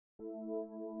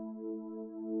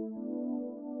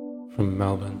From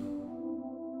Melbourne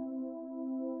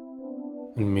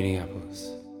and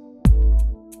Minneapolis.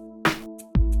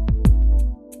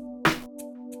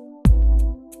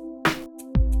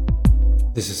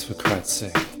 This is For Christ's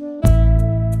Sake.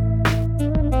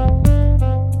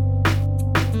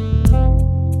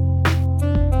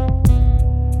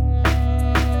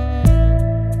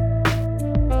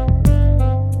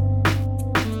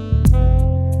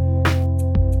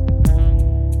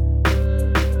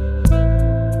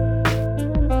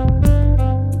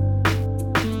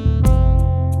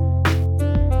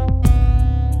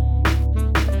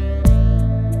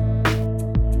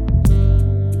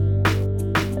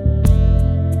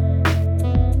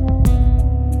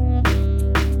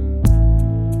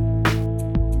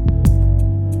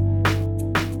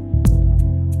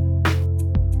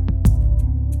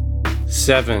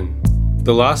 Seven.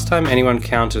 The last time anyone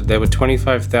counted, there were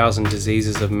 25,000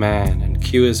 diseases of man and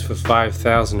cures for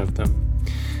 5,000 of them.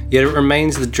 Yet it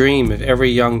remains the dream of every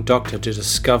young doctor to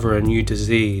discover a new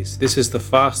disease. This is the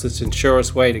fastest and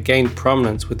surest way to gain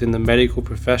prominence within the medical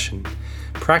profession.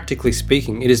 Practically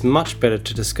speaking, it is much better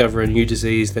to discover a new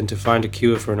disease than to find a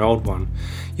cure for an old one.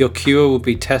 Your cure will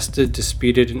be tested,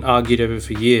 disputed, and argued over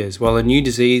for years, while a new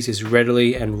disease is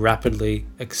readily and rapidly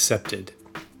accepted.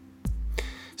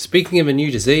 Speaking of a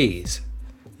new disease,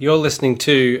 you're listening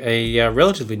to a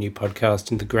relatively new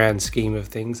podcast in the grand scheme of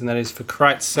things, and that is For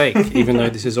Christ's Sake, even though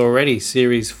this is already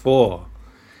Series 4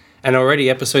 and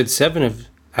already Episode 7 of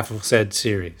aforesaid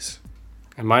series.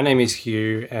 And my name is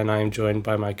Hugh, and I am joined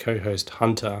by my co-host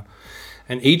Hunter,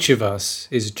 and each of us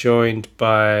is joined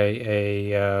by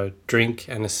a drink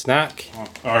and a snack.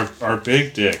 Our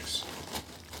big dicks.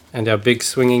 And our big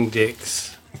swinging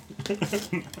dicks.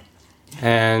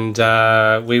 And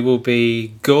we will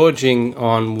be gorging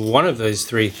on one of those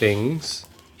three things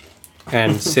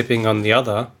and sipping on the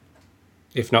other,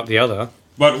 if not the other.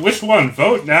 But which one?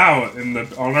 Vote now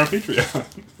on our Patreon.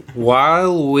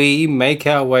 While we make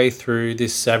our way through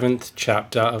this 7th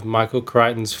chapter of Michael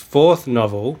Crichton's 4th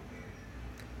novel,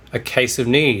 A Case of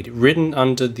Need, written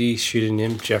under the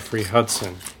pseudonym Jeffrey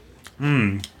Hudson.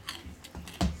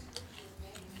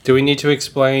 Do we need to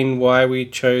explain why we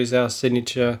chose our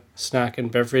signature snack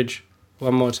and beverage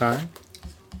one more time?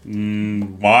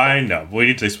 Why? No. We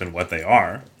need to explain what they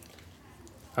are.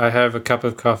 I have a cup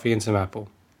of coffee and some apple.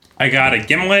 I got a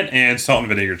gimlet and salt and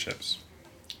vinegar chips.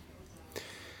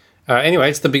 Anyway,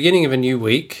 it's the beginning of a new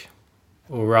week.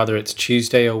 Or rather, it's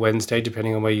Tuesday or Wednesday,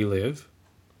 depending on where you live.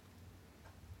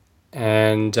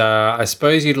 And I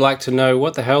suppose you'd like to know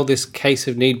what the hell this Case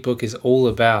of Need book is all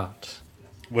about.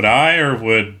 Would I or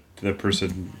would the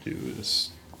person who is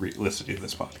listening to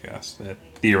this podcast, that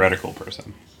theoretical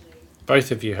person?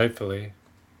 Both of you, hopefully.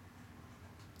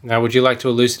 Now, would you like to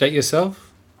elucidate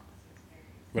yourself?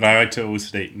 Would I like to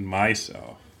elucidate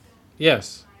myself?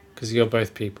 Yes, because you're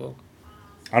both people.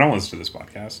 I don't listen to this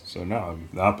podcast, so no, I'm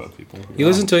not both people. You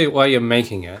listen to it while you're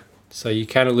making it, so you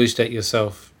can elucidate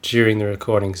yourself during the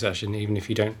recording session, even if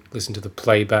you don't listen to the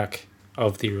playback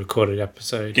of the recorded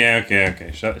episode.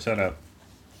 Okay. Shut up.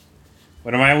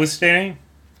 What am I elucidating?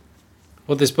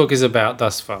 What this book is about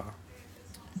thus far.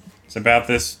 It's about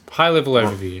this... High-level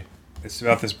overview. It's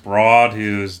about this broad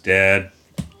who's dead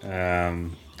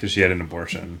because she had an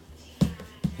abortion.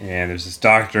 And there's this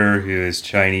doctor who is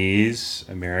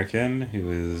Chinese-American who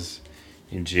is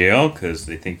in jail because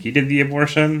they think he did the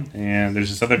abortion. And there's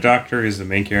this other doctor who's the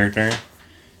main character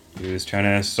who is trying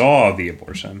to solve the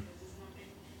abortion.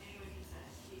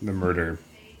 The murder.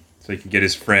 So he can get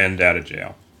his friend out of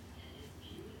jail.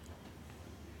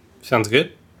 Sounds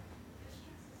good.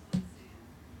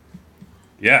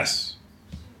 Yes.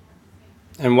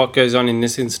 And what goes on in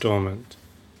this installment?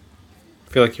 I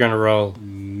feel like you're on a roll.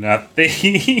 Nothing.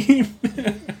 I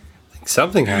think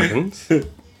something happens.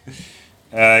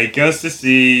 He goes to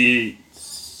see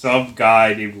some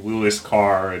guy named Lewis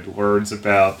Carr and learns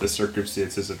about the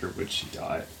circumstances under which she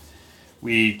died.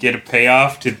 We get a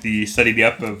payoff to the setting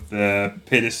up of the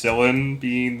penicillin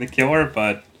being the killer,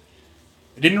 but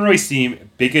it didn't really seem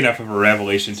big enough of a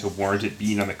revelation to warrant it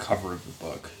being on the cover of the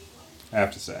book, I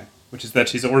have to say. Which is that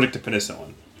she's allergic to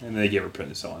penicillin, and they gave her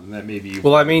penicillin, and that maybe...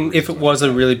 Well, I mean, if it was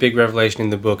a really big revelation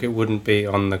in the book, it wouldn't be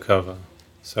on the cover.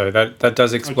 So that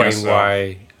does explain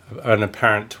why an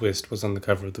apparent twist was on the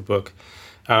cover of the book.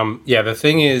 The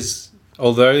thing is,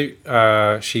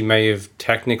 although she may have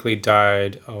technically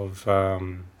died of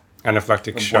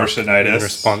anaphylactic shock in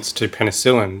response to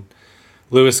penicillin,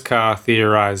 Lewis Carr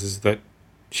theorizes that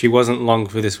she wasn't long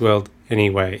for this world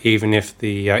anyway, even if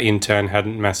the intern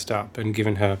hadn't messed up and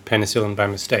given her penicillin by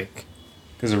mistake.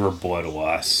 Because of her blood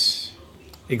loss.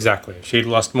 Exactly. She'd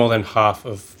lost more than half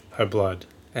of her blood,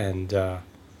 and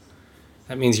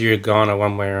that means you're a goner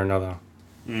one way or another.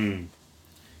 Hmm.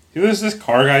 Who is this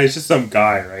Carr guy? He's just some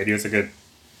guy, right? He was like a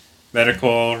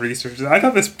medical researcher. I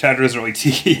thought this chapter was really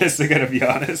tedious, I gotta be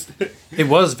honest. It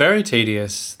was very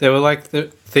tedious. There were like the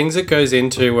things it goes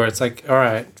into where it's like, all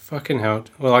right, fucking hell.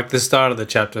 Well, like the start of the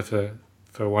chapter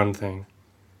for one thing.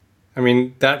 I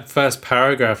mean, that first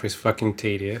paragraph is fucking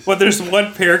tedious. Well, there's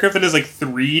one paragraph that has like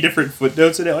 3 different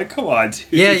footnotes in it. Like, come on, dude.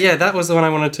 Yeah, that was the one I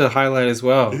wanted to highlight as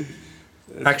well.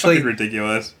 It's Actually, fucking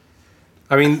ridiculous.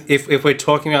 I mean, if we're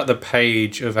talking about the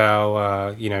page of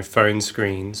our phone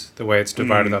screens, the way it's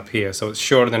divided up here, so it's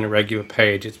shorter than a regular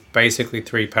page. It's basically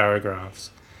 3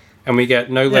 paragraphs, and we get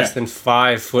no less than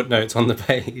 5 footnotes on the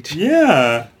page.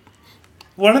 Yeah.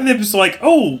 One of them is like,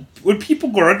 oh, when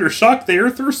people are under shock, they are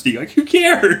thirsty. Like, who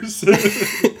cares? Yeah.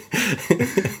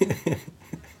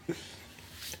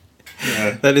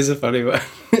 That is a funny one.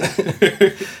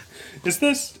 Is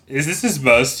this his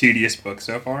most tedious book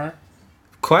so far?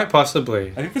 Quite possibly.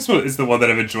 I think this one is the one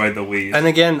that I've enjoyed the least. And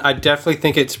again, I definitely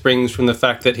think it springs from the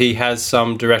fact that he has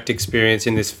some direct experience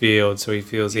in this field, so he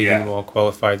feels even more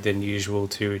qualified than usual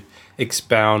to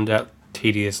expound at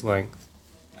tedious length.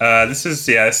 This is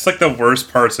like the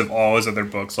worst parts of all his other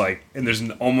books, like, and there's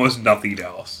almost nothing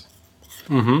else.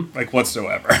 Mm-hmm. Like,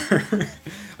 whatsoever.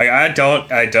 Like,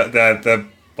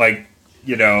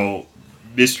 the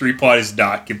mystery plot is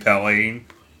not compelling.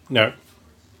 No.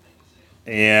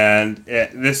 And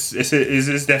this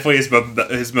is definitely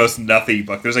his most nothing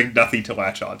book. There's like nothing to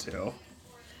latch onto.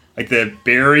 Like the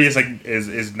Barry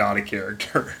is not a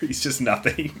character. He's just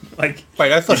nothing. Like,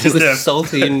 wait, I thought he was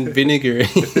salty and vinegary.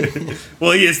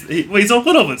 Well, he's a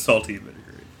little bit salty and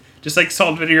vinegary. Just like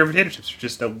salt and vinegar potato chips are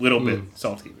just a little bit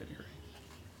salty and vinegary.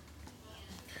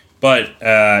 But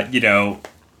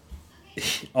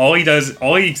all he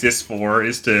exists for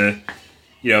is to,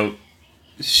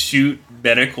 shoot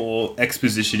medical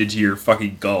exposition into your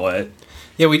fucking gullet.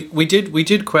 Yeah, we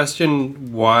did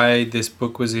question why this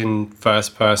book was in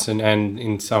first person and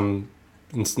in some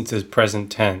instances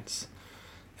present tense.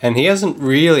 And he hasn't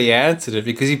really answered it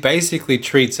because he basically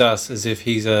treats us as if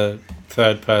he's a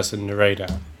third person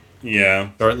narrator. Yeah.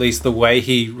 Or at least the way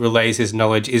he relays his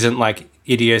knowledge isn't like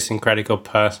idiosyncratic or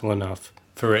personal enough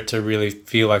for it to really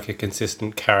feel like a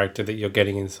consistent character that you're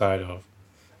getting inside of.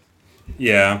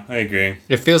 Yeah, I agree.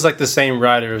 It feels like the same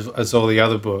writer as all the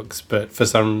other books, but for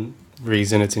some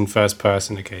reason it's in first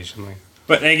person occasionally.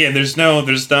 But again, there's like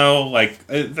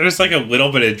a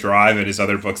little bit of drive in his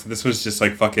other books. This was just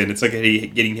like fucking. It's like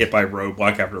getting hit by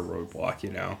roadblock after roadblock,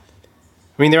 I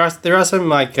mean, there are some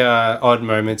like odd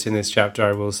moments in this chapter.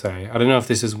 I will say, I don't know if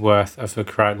this is worth a for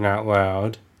crying out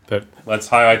loud, but let's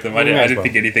highlight them. I didn't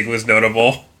think anything was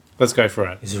notable. Let's go for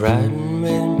it. He's riding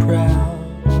and proud.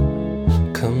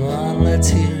 Come on, let's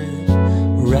hear it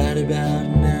right about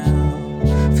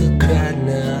now, for crying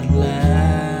out loud.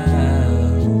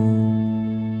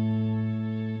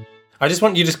 I just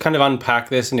want you to just kind of unpack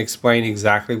this and explain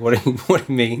exactly what he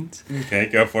means. Okay,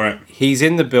 go for it. He's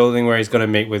in the building where he's going to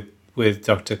meet with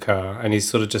Dr. Carr, and he's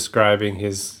sort of describing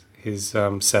his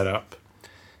setup,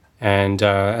 and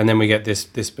then we get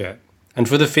this bit. And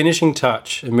for the finishing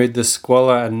touch, amid the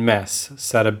squalor and mess,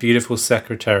 sat a beautiful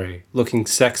secretary, looking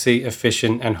sexy,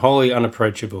 efficient, and wholly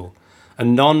unapproachable, a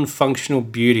non-functional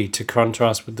beauty to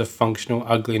contrast with the functional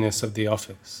ugliness of the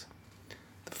office.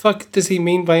 The fuck does he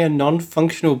mean by a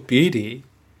non-functional beauty?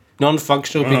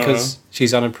 Non-functional because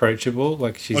she's unapproachable,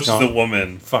 like she's not a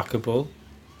woman. Fuckable.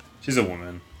 She's a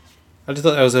woman. I just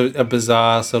thought that was a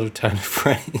bizarre sort of turn of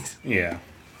phrase. Yeah.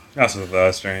 I also thought that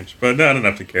was strange, but not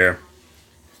enough to care.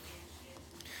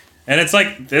 And it's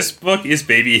like, this book is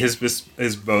maybe his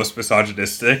most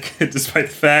misogynistic, despite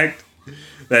the fact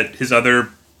that his other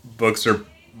books are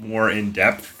more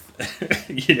in-depth,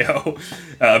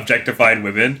 objectified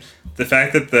women. The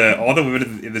fact that all the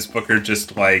women in this book are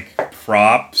just, like,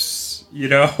 props,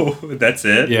 that's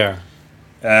it. Yeah.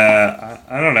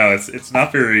 I don't know, it's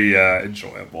not very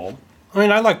enjoyable. I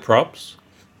mean, I like props.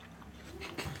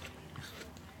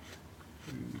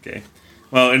 Okay.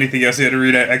 Well, anything else you had to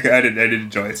read? I didn't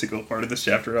enjoy a single part of this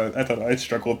chapter. I thought I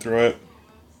struggled through it.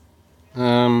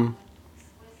 I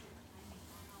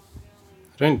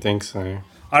don't think so.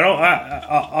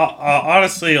 I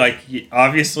honestly, like,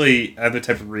 obviously, I'm the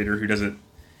type of reader who doesn't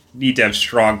need to have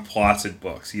strong plots in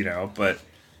books, but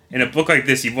in a book like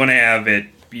this, you want to have it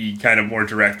be kind of more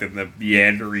direct than the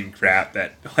meandering crap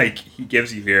that, like, he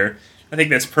gives you here. I think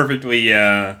that's perfectly,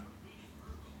 I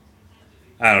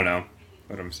don't know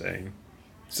what I'm saying.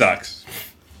 Sucks.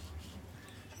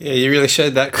 Yeah, you really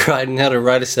showed that Crichton how to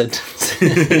write a sentence.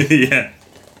 Yeah.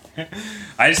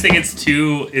 I just think it's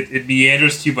too. It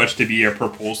meanders too much to be a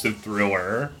propulsive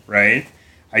thriller, right?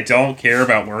 I don't care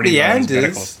about learning about his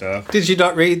medical stuff. Did you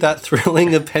not read that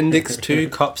thrilling Appendix 2,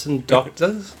 Cops and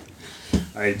Doctors?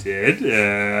 I did.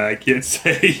 I can't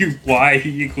say why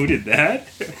he included that.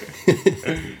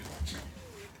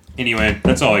 Anyway,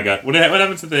 that's all I got. What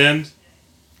happens at the end?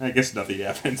 I guess nothing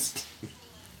happens.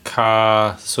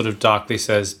 Carr sort of darkly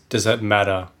says, does it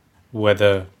matter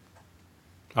whether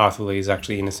Arthur Lee is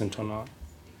actually innocent or not?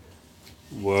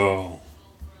 Whoa.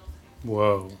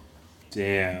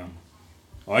 Damn.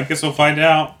 Well, I guess we'll find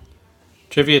out.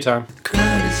 Trivia time.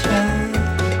 Crowd is right.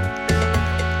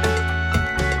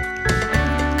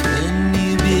 Couldn't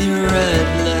you be right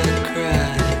like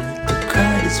crowd? The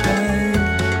crowd is right.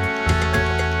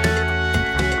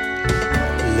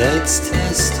 Let's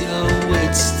test your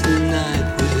wits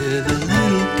tonight with a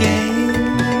little game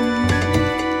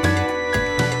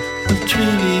of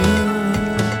trivia.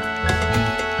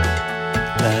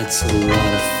 That's a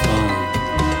lot of fun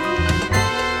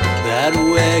that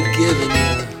we're giving you.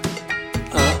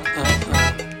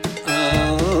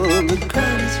 The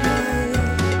crowd is right.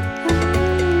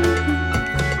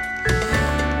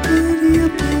 Will you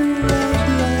be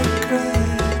right like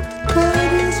crowd? The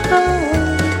crowd is right.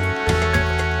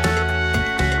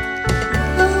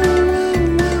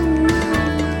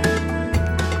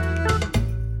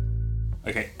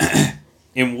 Okay.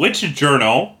 In which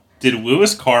journal did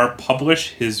Lewis Carr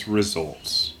publish his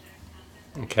results?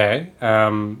 Okay.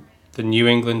 The New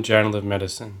England Journal of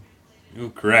Medicine. Ooh,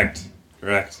 correct.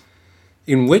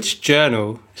 In which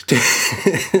journal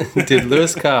did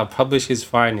Lewis Carr publish his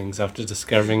findings after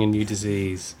discovering a new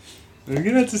disease? I'm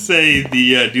going to have to say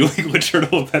the New England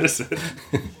Journal of Medicine.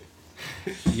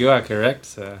 You are correct,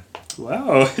 sir.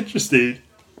 Wow, interesting.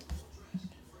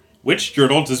 Which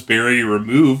journal does Barry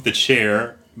remove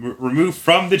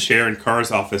from the chair in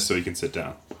Carr's office so he can sit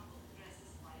down?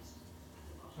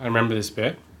 I remember this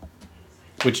bit.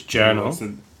 Which journal?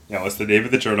 What's the name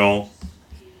of the journal?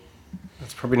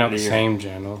 It's probably not the same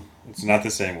journal. It's not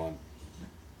the same one.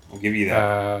 I'll give you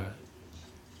that.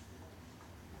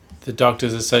 The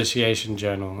Doctors Association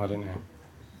Journal. I don't know.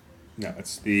 No,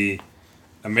 it's the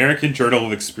American Journal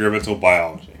of Experimental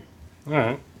Biology. All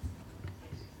right.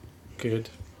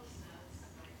 Good.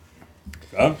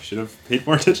 Oh, should have paid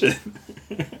more attention.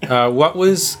 What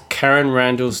was Karen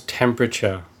Randall's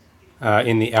temperature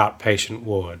in the outpatient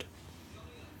ward?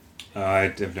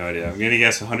 I have no idea. I'm going to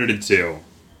guess 102.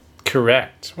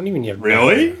 Correct. What do you mean you have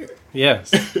Really? no idea?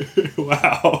 Yes.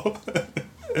 Wow.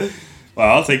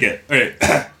 Well, I'll take it. All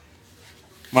right.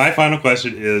 My final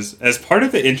question is, as part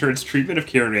of the intern's treatment of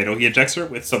Karen Randall, he injects her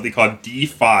with something called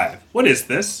D5. What is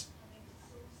this?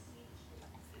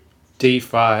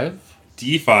 D5.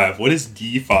 D5. What is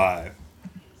D5?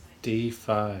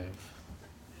 D5.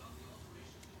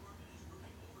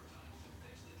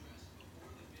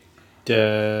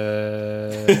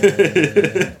 That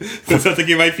sounds like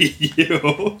it might be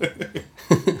you.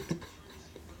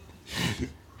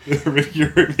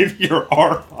 maybe you're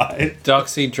R5.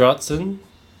 Doxydrotzen.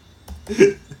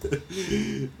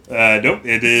 Nope,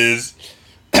 it is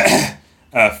 5%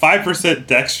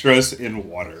 dextrose in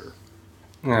water.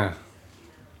 Yeah.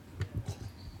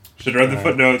 Should read the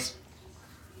footnotes.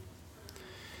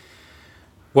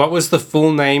 What was the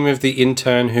full name of the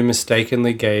intern who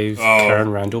mistakenly gave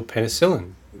Karen Randall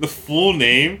penicillin? The full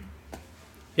name?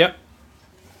 Yep.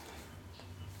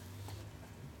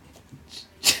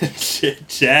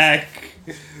 Jack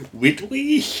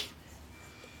Whitley?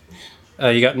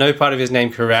 You got no part of his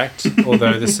name correct,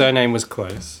 although the surname was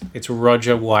close. It's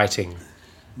Roger Whiting.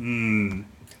 I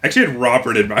actually had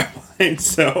Robert in my mind,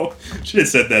 so should have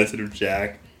said that instead of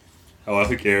Jack. Oh well,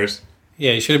 who cares?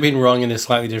 Yeah, you should have been wrong in a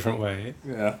slightly different way.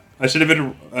 Yeah, I should have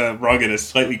been wrong in a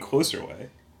slightly closer way.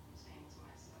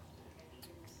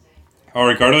 Oh,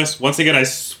 regardless, once again, I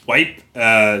swipe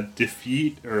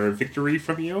defeat or victory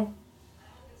from you.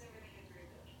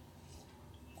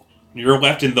 You're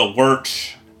left in the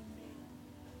lurch.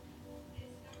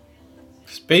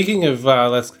 Speaking of,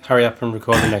 let's hurry up and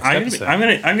record the next episode.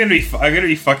 I'm gonna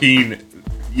be fucking,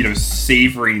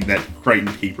 savoring that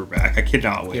Crichton paperback. I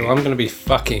cannot wait. Yeah, well, I'm gonna be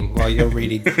fucking while you're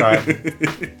reading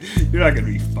Crichton. You're not gonna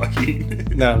be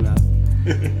fucking. No.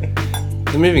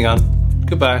 We're moving on.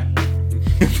 Goodbye.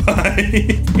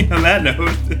 Bye. On that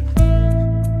note.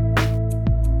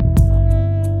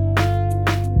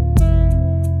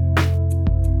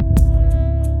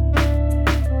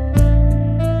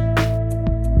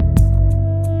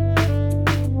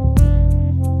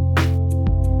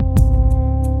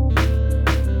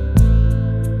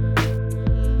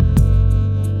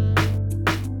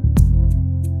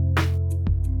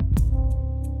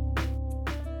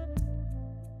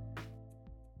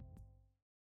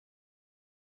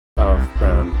 above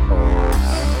brown hole.